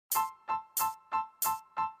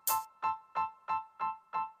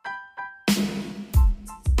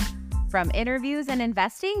From interviews and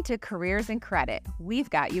investing to careers and credit, we've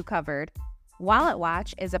got you covered. Wallet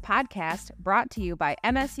Watch is a podcast brought to you by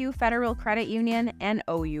MSU Federal Credit Union and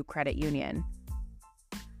OU Credit Union.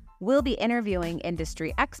 We'll be interviewing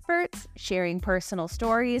industry experts, sharing personal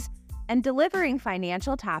stories, and delivering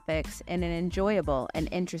financial topics in an enjoyable and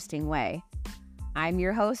interesting way. I'm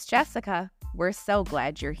your host, Jessica. We're so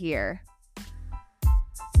glad you're here.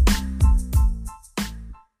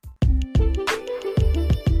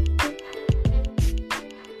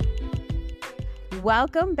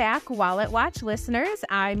 Welcome back, Wallet Watch listeners.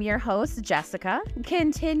 I'm your host, Jessica.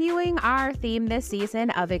 Continuing our theme this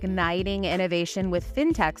season of igniting innovation with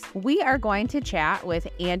FinTechs, we are going to chat with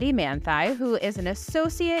Andy Manthei, who is an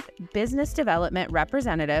Associate Business Development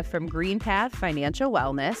Representative from GreenPath Financial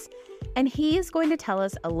Wellness. And he's going to tell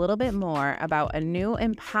us a little bit more about a new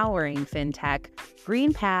empowering FinTech,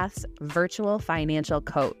 GreenPath's Virtual Financial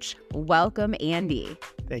Coach. Welcome, Andy.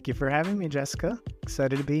 Thank you for having me, Jessica.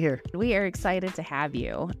 Excited to be here. We are excited to have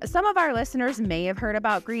you. Some of our listeners may have heard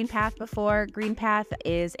about GreenPath before. GreenPath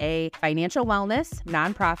is a financial wellness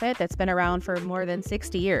nonprofit that's been around for more than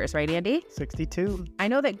 60 years, right, Andy? 62. I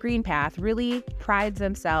know that GreenPath really prides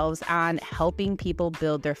themselves on helping people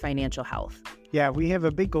build their financial health. Yeah, we have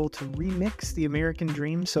a big goal to remix the American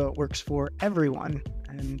dream so it works for everyone.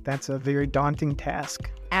 And that's a very daunting task.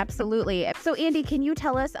 Absolutely. So, Andy, can you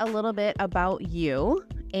tell us a little bit about you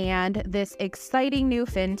and this exciting new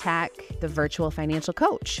FinTech, the Virtual Financial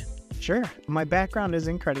Coach? Sure. My background is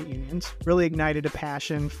in credit unions. Really ignited a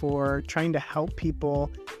passion for trying to help people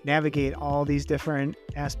navigate all these different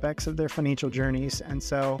aspects of their financial journeys. And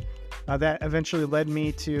so that eventually led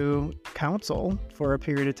me to counsel for a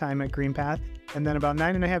period of time at GreenPath. And then about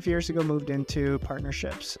 9.5 years ago, moved into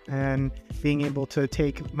partnerships and being able to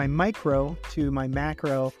take my micro to my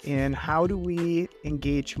macro in how do we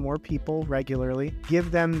engage more people regularly,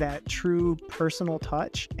 give them that true personal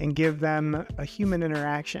touch and give them a human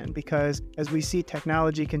interaction. Because as we see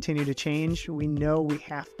technology continue to change, we know we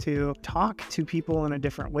have to talk to people in a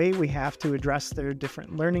different way. We have to address their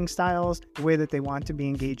different learning styles, the way that they want to be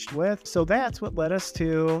engaged with. So that's what led us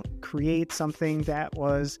to create something that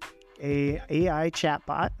was a AI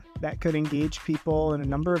chatbot that could engage people in a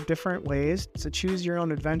number of different ways. So choose your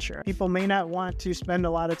own adventure. People may not want to spend a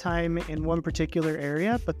lot of time in one particular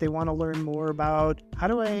area, but they want to learn more about how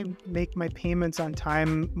do I make my payments on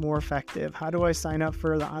time more effective? How do I sign up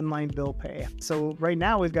for the online bill pay? So right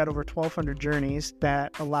now we've got over 1,200 journeys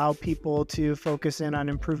that allow people to focus in on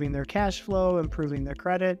improving their cash flow, improving their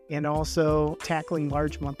credit, and also tackling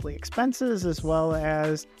large monthly expenses as well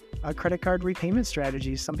as credit card repayment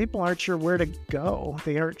strategies. Some people aren't sure where to go.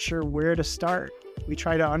 They aren't sure where to start. We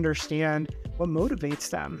try to understand what motivates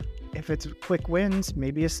them. If it's quick wins,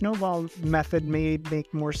 maybe a snowball method may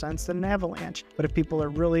make more sense than an avalanche. But if people are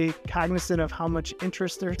really cognizant of how much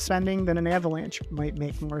interest they're spending, then an avalanche might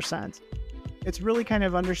make more sense. It's really kind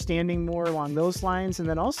of understanding more along those lines and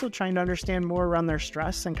then also trying to understand more around their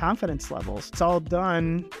stress and confidence levels. It's all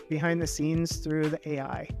done behind the scenes through the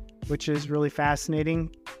AI, which is really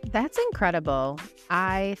fascinating. That's incredible.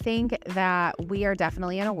 I think that we are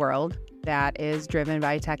definitely in a world that is driven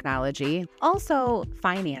by technology. Also,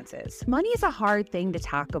 finances. Money is a hard thing to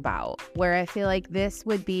talk about, where I feel like this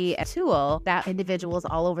would be a tool that individuals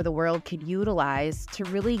all over the world could utilize to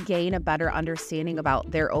really gain a better understanding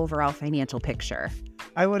about their overall financial picture.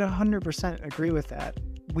 I would 100% agree with that.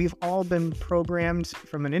 We've all been programmed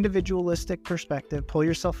from an individualistic perspective. Pull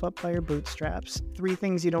yourself up by your bootstraps. 3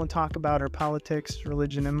 things you don't talk about are politics,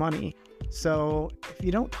 religion, and money. So if you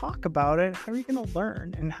don't talk about it, how are you going to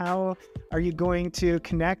learn? And how are you going to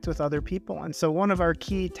connect with other people? And so one of our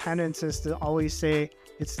key tenets is to always say,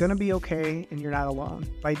 it's going to be okay and you're not alone.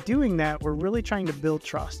 By doing that, we're really trying to build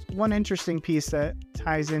trust. One interesting piece that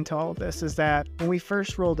ties into all of this is that when we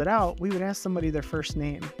first rolled it out, we would ask somebody their first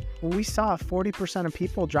name. Well, we saw 40% of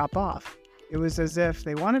people drop off. It was as if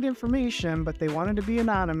they wanted information, but they wanted to be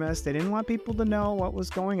anonymous. They didn't want people to know what was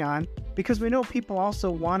going on because we know people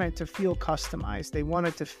also want it to feel customized. They want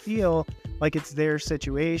it to feel like it's their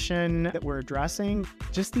situation that we're addressing.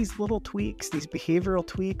 Just these little tweaks, these behavioral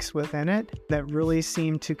tweaks within it that really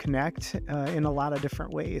seem to connect in a lot of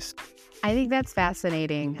different ways. I think that's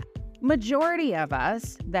fascinating. Majority of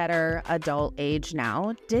us that are adult age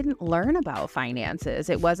now didn't learn about finances.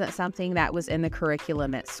 It wasn't something that was in the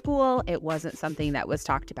curriculum at school. It wasn't something that was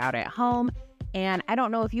talked about at home. And I don't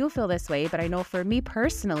know if you feel this way, but I know for me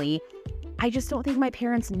personally, I just don't think my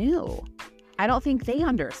parents knew. I don't think they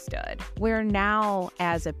understood. Where now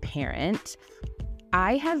as a parent,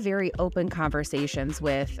 I have very open conversations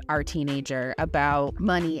with our teenager about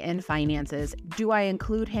money and finances. Do I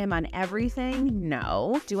include him on everything?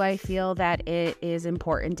 No. Do I feel that it is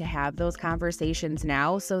important to have those conversations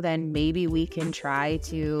now so then maybe we can try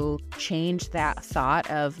to change that thought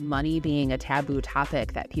of money being a taboo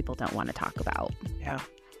topic that people don't want to talk about? Yeah.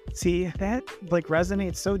 See, that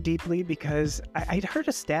resonates so deeply because I'd heard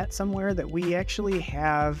a stat somewhere that we actually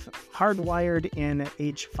have hardwired in at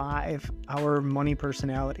age 5 our money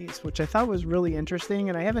personalities, which I thought was really interesting.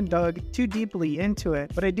 And I haven't dug too deeply into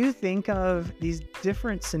it, but I do think of these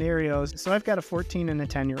different scenarios. So I've got a 14 and a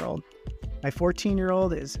 10-year-old. My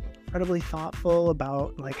 14-year-old is incredibly thoughtful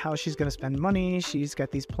about how she's going to spend money. She's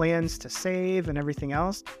got these plans to save and everything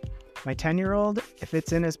else. My 10-year-old, if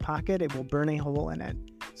it's in his pocket, it will burn a hole in it.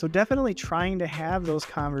 So definitely trying to have those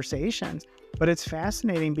conversations. But it's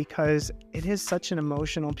fascinating because it is such an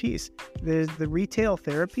emotional piece. The retail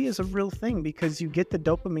therapy is a real thing because you get the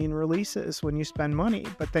dopamine releases when you spend money,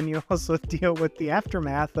 but then you also deal with the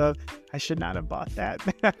aftermath of, I should not have bought that.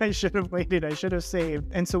 I should have waited. I should have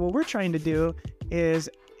saved. And so what we're trying to do is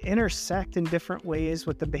intersect in different ways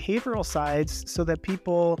with the behavioral sides so that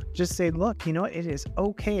people just say, look, it is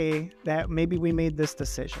okay that maybe we made this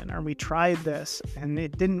decision or we tried this and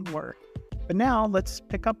it didn't work. But now let's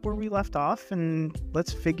pick up where we left off and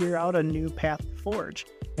let's figure out a new path to forge.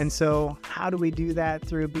 And so how do we do that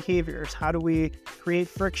through behaviors? How do we create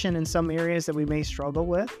friction in some areas that we may struggle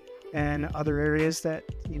with and other areas that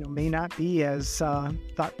may not be as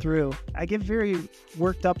thought through? I get very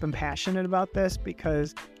worked up and passionate about this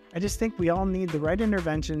because I just think we all need the right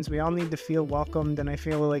interventions. We all need to feel welcomed, and I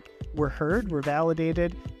feel like we're heard, we're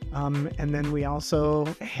validated, and then we also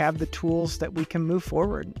have the tools that we can move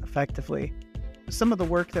forward effectively. Some of the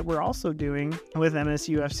work that we're also doing with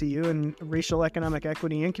MSU FCU and Racial Economic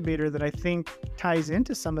Equity Incubator that I think ties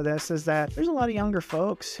into some of this is that there's a lot of younger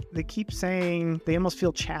folks that keep saying they almost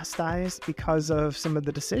feel chastised because of some of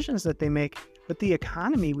the decisions that they make. But the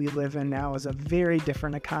economy we live in now is a very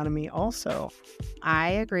different economy also. I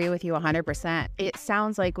agree with you 100%. It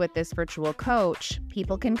sounds like with this virtual coach,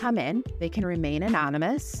 people can come in, they can remain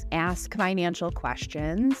anonymous, ask financial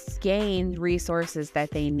questions, gain resources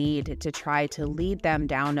that they need to try to lead them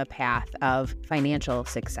down a path of financial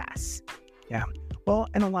success. Yeah. Well,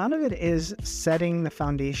 and a lot of it is setting the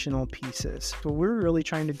foundational pieces. What we're really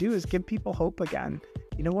trying to do is give people hope again.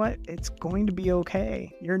 You know what? It's going to be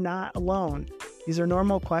okay. You're not alone. These are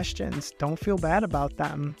normal questions. Don't feel bad about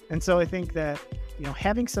them. And so I think that,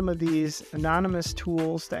 having some of these anonymous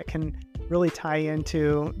tools that can really tie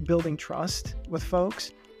into building trust with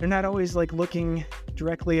folks. They're not always looking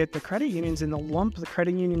directly at the credit unions and they'll lump the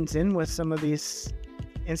credit unions in with some of these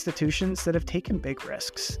institutions that have taken big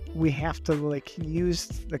risks. We have to use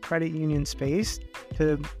the credit union space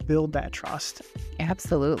to build that trust.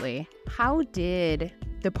 Absolutely. How did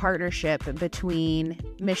the partnership between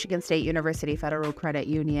Michigan State University Federal Credit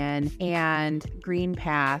Union and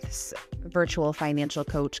GreenPath's Virtual Financial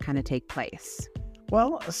Coach kind of take place?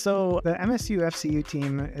 Well, so the MSU FCU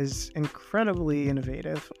team is incredibly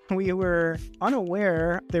innovative. We were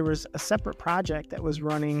unaware there was a separate project that was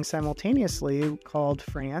running simultaneously called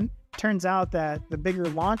Fran. Turns out that the bigger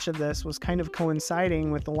launch of this was kind of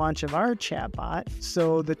coinciding with the launch of our chatbot.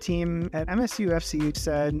 So the team at MSU FCU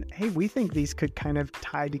said, hey, we think these could kind of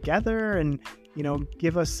tie together and,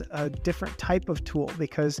 give us a different type of tool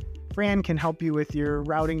because Fran can help you with your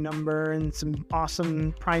routing number and some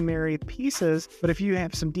awesome primary pieces. But if you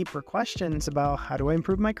have some deeper questions about how do I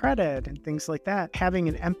improve my credit and things like that, having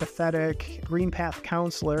an empathetic GreenPath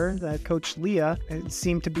counselor that Coach Lea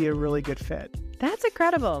seemed to be a really good fit. That's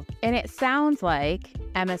incredible. And it sounds like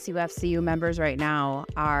MSU FCU members right now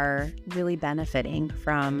are really benefiting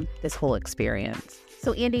from this whole experience.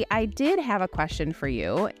 So Andy, I did have a question for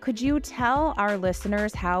you. Could you tell our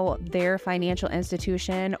listeners how their financial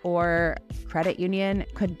institution or credit union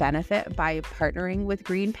could benefit by partnering with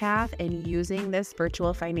GreenPath and using this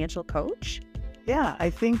virtual financial coach? Yeah, I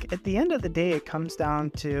think at the end of the day, it comes down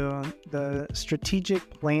to the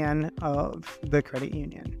strategic plan of the credit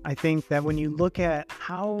union. I think that when you look at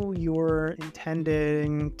how you're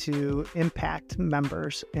intending to impact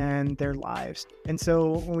members and their lives, and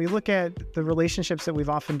so when we look at the relationships that we've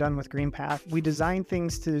often done with GreenPath, we design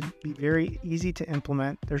things to be very easy to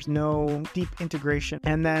implement. There's no deep integration.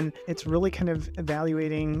 And then it's really kind of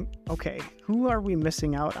evaluating, okay, who are we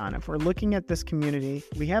missing out on? If we're looking at this community,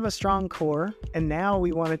 we have a strong core, and now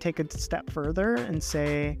we want to take a step further and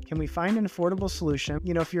say, can we find an affordable solution?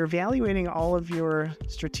 If you're evaluating all of your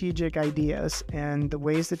strategic ideas and the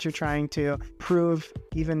ways that you're trying to prove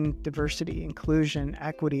even diversity, inclusion,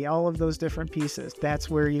 equity, all of those different pieces, that's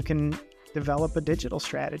where you can develop a digital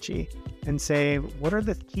strategy and say, what are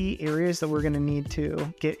the key areas that we're going to need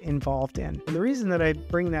to get involved in? And the reason that I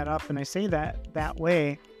bring that up and I say that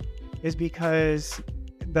way is because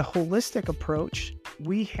the holistic approach,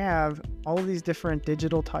 we have all of these different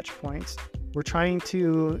digital touch points. We're trying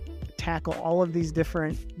to tackle all of these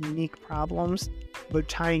different unique problems, but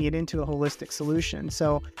tying it into a holistic solution.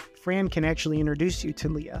 So Fran can actually introduce you to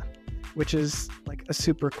Lea, which is like a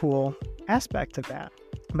super cool aspect of that.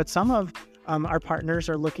 But some of our partners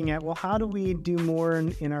are looking at, well, how do we do more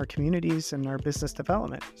in our communities and our business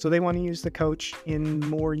development? So they want to use the coach in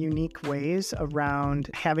more unique ways around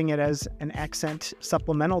having it as an accent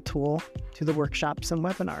supplemental tool to the workshops and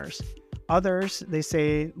webinars. Others, they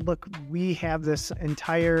say, look, we have this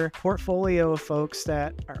entire portfolio of folks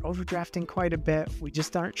that are overdrafting quite a bit. We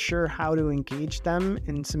just aren't sure how to engage them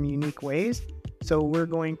in some unique ways. So we're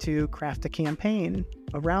going to craft a campaign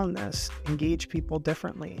around this, engage people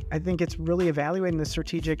differently. I think it's really evaluating the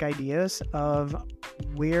strategic ideas of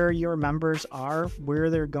where your members are, where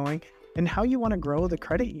they're going, and how you want to grow the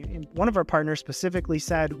credit union. One of our partners specifically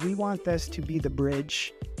said, we want this to be the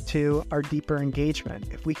bridge to our deeper engagement.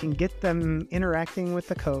 If we can get them interacting with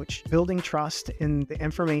the coach, building trust in the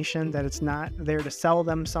information that it's not there to sell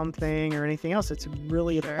them something or anything else, it's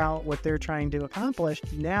really about what they're trying to accomplish.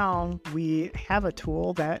 Now we have a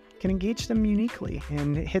tool that can engage them uniquely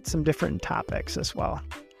and hit some different topics as well.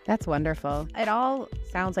 That's wonderful. It all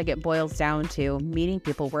sounds like it boils down to meeting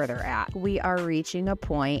people where they're at. We are reaching a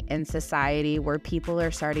point in society where people are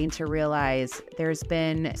starting to realize there's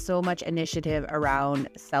been so much initiative around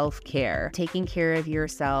self-care, taking care of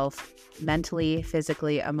yourself mentally,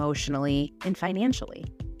 physically, emotionally, and financially.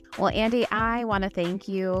 Well, Andy, I want to thank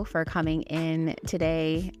you for coming in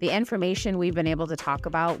today. The information we've been able to talk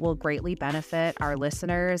about will greatly benefit our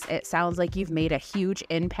listeners. It sounds like you've made a huge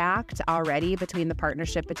impact already between the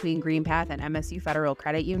partnership between GreenPath and MSU Federal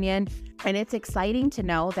Credit Union. And it's exciting to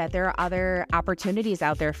know that there are other opportunities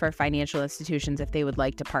out there for financial institutions if they would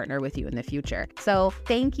like to partner with you in the future. So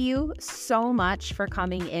thank you so much for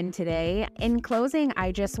coming in today. In closing,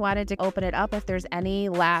 I just wanted to open it up if there's any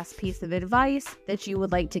last piece of advice that you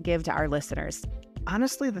would like to give to our listeners.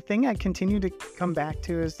 Honestly, the thing I continue to come back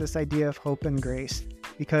to is this idea of hope and grace.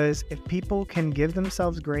 Because if people can give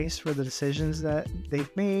themselves grace for the decisions that they've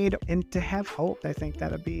made and to have hope, I think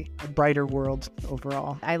that would be a brighter world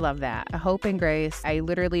overall. I love that. Hope and grace. I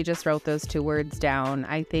literally just wrote those two words down.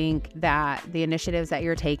 I think that the initiatives that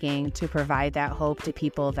you're taking to provide that hope to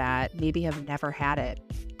people that maybe have never had it.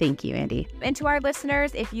 Thank you, Andy. And to our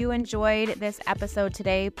listeners, if you enjoyed this episode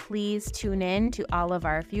today, please tune in to all of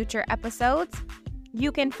our future episodes.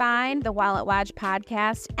 You can find the Wallet Watch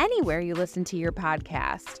podcast anywhere you listen to your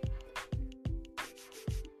podcast.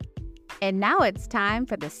 And now it's time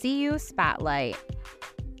for the CU Spotlight.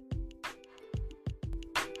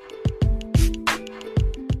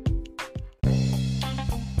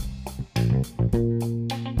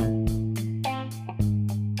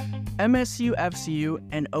 MSU, FCU,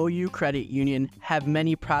 and OU Credit Union have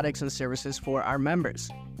many products and services for our members.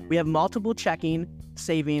 We have multiple checking,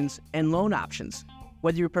 savings, and loan options.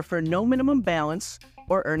 Whether you prefer no minimum balance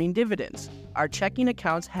or earning dividends, our checking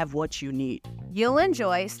accounts have what you need. You'll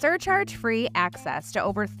enjoy surcharge-free access to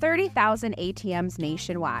over 30,000 ATMs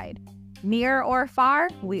nationwide. Near or far,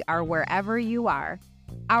 we are wherever you are.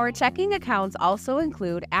 Our checking accounts also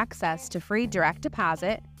include access to free direct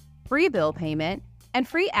deposit, free bill payment, and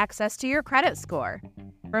free access to your credit score.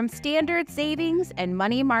 From standard savings and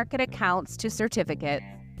money market accounts to certificates,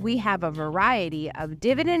 we have a variety of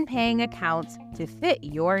dividend-paying accounts to fit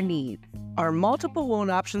your needs. Our multiple loan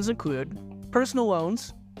options include personal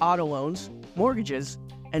loans, auto loans, mortgages,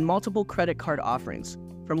 and multiple credit card offerings.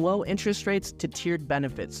 From low interest rates to tiered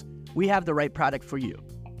benefits, we have the right product for you.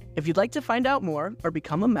 If you'd like to find out more or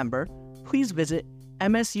become a member, please visit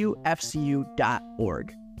msufcu.org.